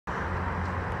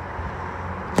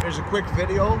Here's a quick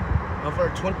video of our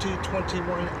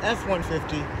 2021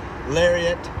 F-150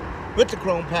 Lariat with the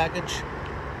chrome package.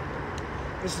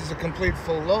 This is a complete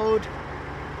full load.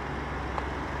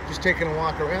 Just taking a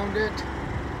walk around it.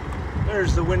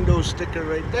 There's the window sticker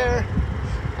right there.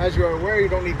 As you are aware, you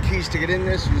don't need keys to get in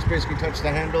this. You just basically touch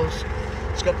the handles.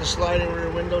 It's got the sliding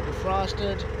rear window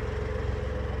defrosted.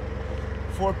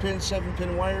 4-pin,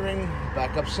 7-pin wiring,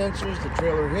 backup sensors, the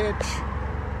trailer hitch,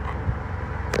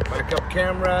 backup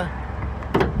camera,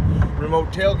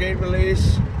 remote tailgate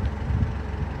release.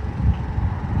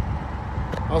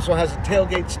 Also has a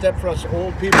tailgate step for us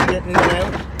old people getting in and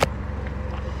out.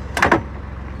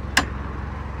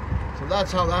 So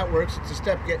that's how that works. It's a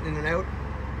step getting in and out.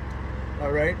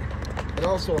 Alright. It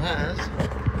also has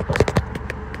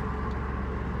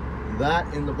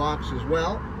that in the box as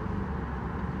well.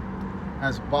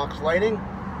 Has box lighting.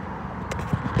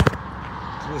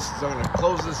 So I'm going to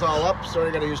close this all up. Sorry,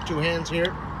 I got to use two hands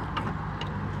here.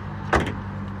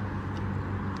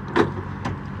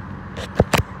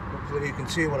 Hopefully you can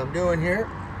see what I'm doing here.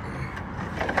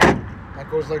 That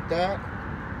goes like that.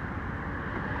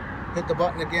 Hit the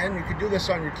button again. You could do this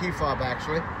on your key fob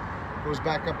actually. It goes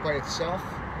back up by itself.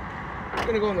 I'm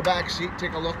going to go in the back seat,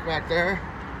 take a look back there.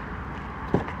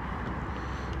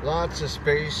 Lots of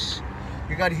space.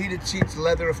 You got heated seats,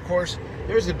 leather, of course.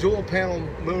 There's a dual panel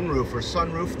moonroof or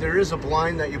sunroof. There is a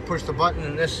blind that you push the button,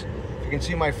 and this, if you can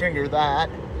see my finger, that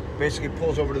basically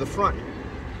pulls over to the front.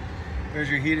 There's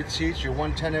your heated seats, your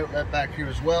 110 outlet back here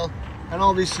as well. And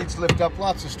all these seats lift up,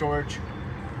 lots of storage.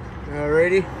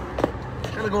 Alrighty.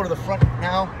 Gonna go to the front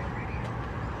now.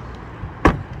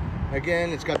 Again,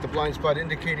 it's got the blind spot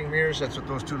indicating mirrors. That's what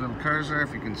those two little cars are,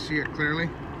 if you can see it clearly.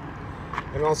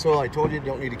 And also, I told you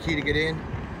don't need a key to get in.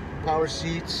 Power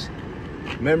seats,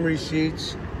 memory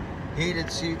seats,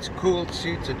 heated seats, cooled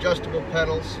seats, adjustable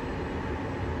pedals,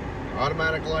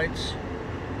 automatic lights.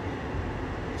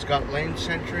 It's got lane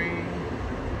centering,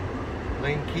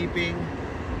 lane keeping,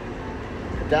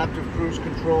 adaptive cruise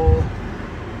control.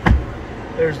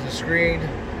 There's the screen.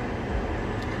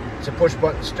 It's a push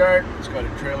button start. It's got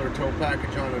a trailer tow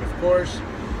package on it, of course.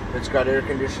 It's got air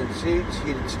conditioned seats,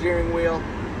 heated steering wheel.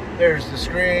 There's the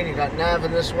screen. You got nav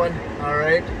in this one. All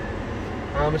right.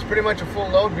 It's pretty much a full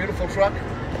load, beautiful truck,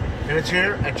 and it's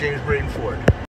here at James Braden Ford.